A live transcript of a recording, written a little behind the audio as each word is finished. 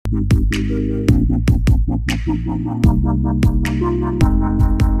Though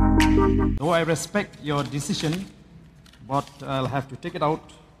I respect your decision, but I'll have to take it out,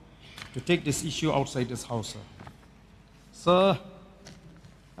 to take this issue outside this house, sir. Sir,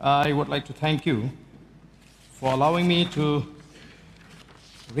 I would like to thank you for allowing me to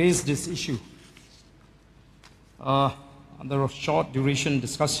raise this issue under a short duration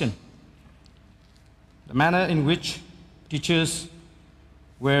discussion. The manner in which teachers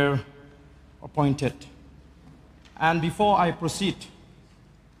were appointed. And before I proceed,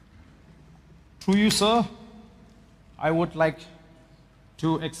 through you, sir, I would like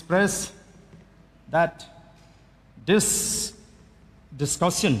to express that this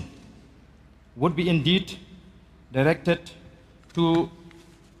discussion would be indeed directed to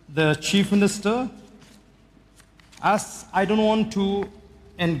the Chief Minister, as I don't want to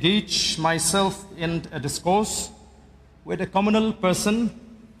engage myself in a discourse with a communal person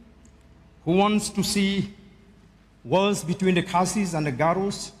who wants to see wars between the Khasis and the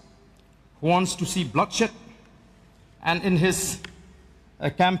Garos, who wants to see bloodshed, and in his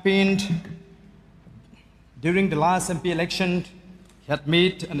campaign during the last MP election, he had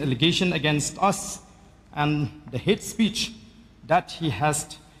made an allegation against us and the hate speech that he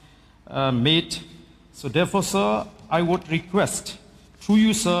has made. So therefore, sir, I would request, through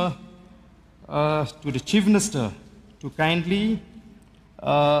you, sir, to the Chief Minister to kindly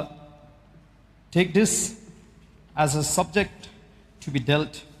take this as a subject to be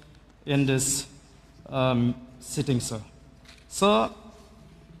dealt in this sitting, sir. Sir,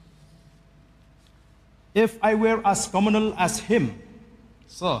 if I were as communal as him,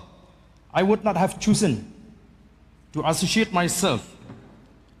 sir, I would not have chosen to associate myself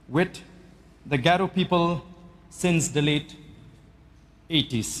with the Garo people since the late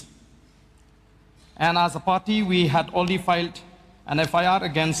 80s. And as a party, we had already filed an FIR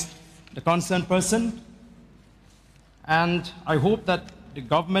against the concerned person, and I hope that the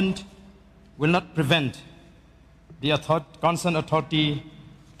government will not prevent the concerned authority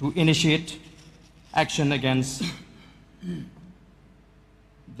to initiate action against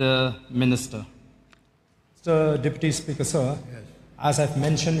the minister. Mr. Deputy Speaker, sir, yes. As I've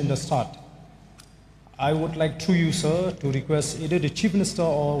mentioned in the start, I would like, through you, sir, to request either the Chief Minister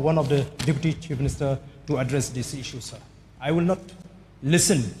or one of the Deputy Chief Minister to address this issue, sir. I will not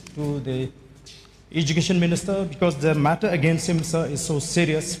listen to the Education Minister because the matter against him, sir, is so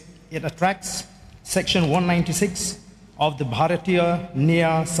serious. It attracts Section 196 of the Bharatiya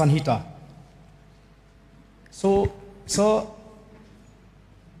Nyaya Sanhita. So, sir,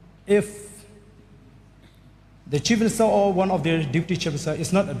 if the Chief Minister or one of the Deputy Chief Minister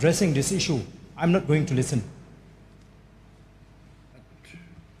is not addressing this issue, I'm not going to listen.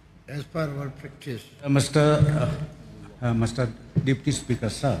 As per our practice. Mr. Deputy Speaker,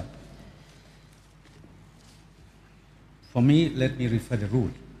 sir, for me, let me refer the rule,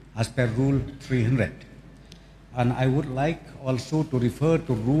 as per Rule 300. And I would like also to refer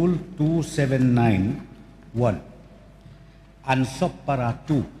to Rule 2791 and Subpara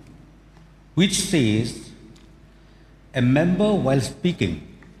 2, which says, a member while speaking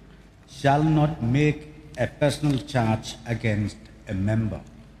shall not make a personal charge against a member.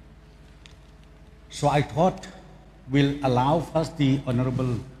 So I thought we'll allow first the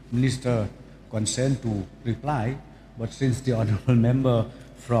Honorable Minister concerned to reply, but since the Honorable Member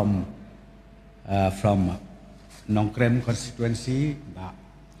from Nongkrem constituency,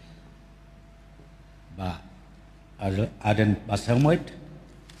 Ardent Basamoit,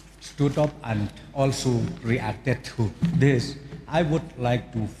 stood up and also reacted to this, I would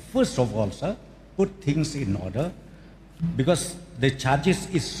like to, first of all, sir, put things in order, because the charges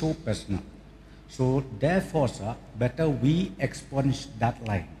is so personal. So therefore, sir, better we expunge that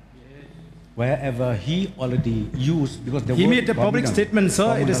line. Wherever he already used, because the he made a public statement,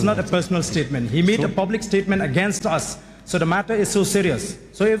 sir. It is not a personal statement. He made a public statement against us. So the matter is so serious.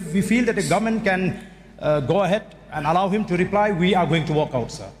 So if we feel that the government can go ahead and allow him to reply, we are going to walk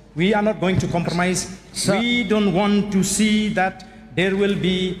out, sir. We are not going to compromise. Sir, we don't want to see that there will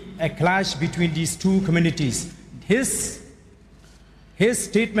be a clash between these two communities. His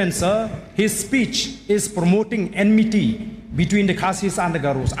statement, sir, his speech is promoting enmity between the Khasis and the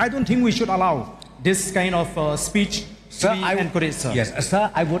Garos. I don't think we should allow this kind of speech to be encouraged, sir. Yes,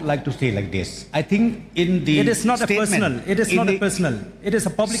 sir, I would like to say like this. I think in the it is not a personal. It is not a personal. It is a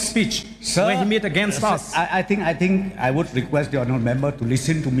public speech, sir, where he made against us. I think I would request the honourable member to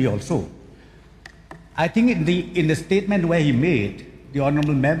listen to me also. I think in the statement where he made, the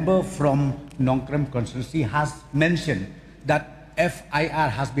honourable member from Nongkrem constituency has mentioned that FIR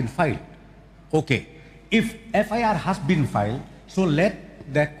has been filed. Okay, if FIR has been filed, so let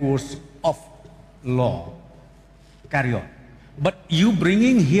that course of law carry on. But you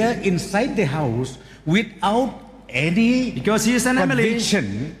bringing here inside the house without any Because he is an MLA.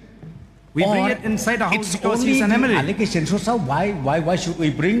 conviction, We bring or it inside the house it's because only he's an the MLA. allegation. So sir, why should we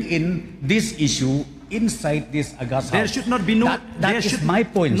bring in this issue inside this August There house? should not be no- That there is should my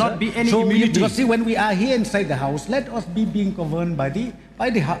point, not sir. be any so immunity. because see, when we are here inside the house, let us be being governed by the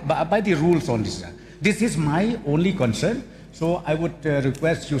rules on this. Sir. This is my only concern. So I would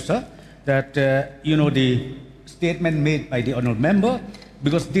request you, sir, that the statement made by the honourable member,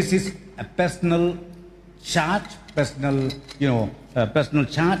 because this is a personal charge, personal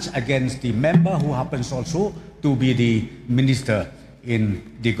charge against the member who happens also to be the minister in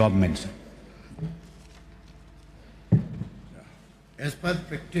the government. Sir. As per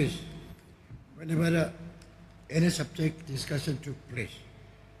practice, whenever any subject discussion took place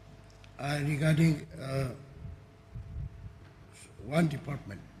regarding one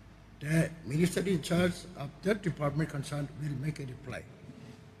department, the minister in charge of that department concerned will make a reply.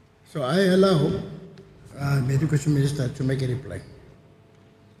 So I allow Education Minister to make a reply.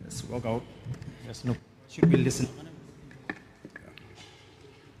 Let's walk out. Yes, no. Should we listen?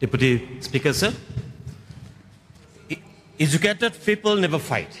 Deputy Speaker, sir. Educated people never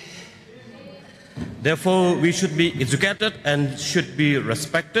fight. Therefore, we should be educated and should be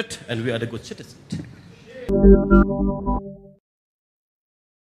respected, and we are the good citizens.